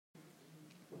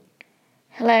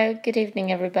Hello, good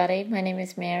evening, everybody. My name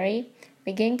is Mary.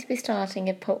 We're going to be starting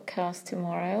a podcast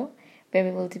tomorrow where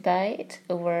we will debate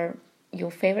over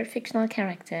your favorite fictional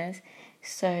characters.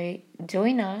 So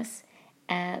join us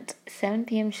at 7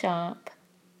 p.m. sharp.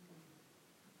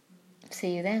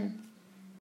 See you then.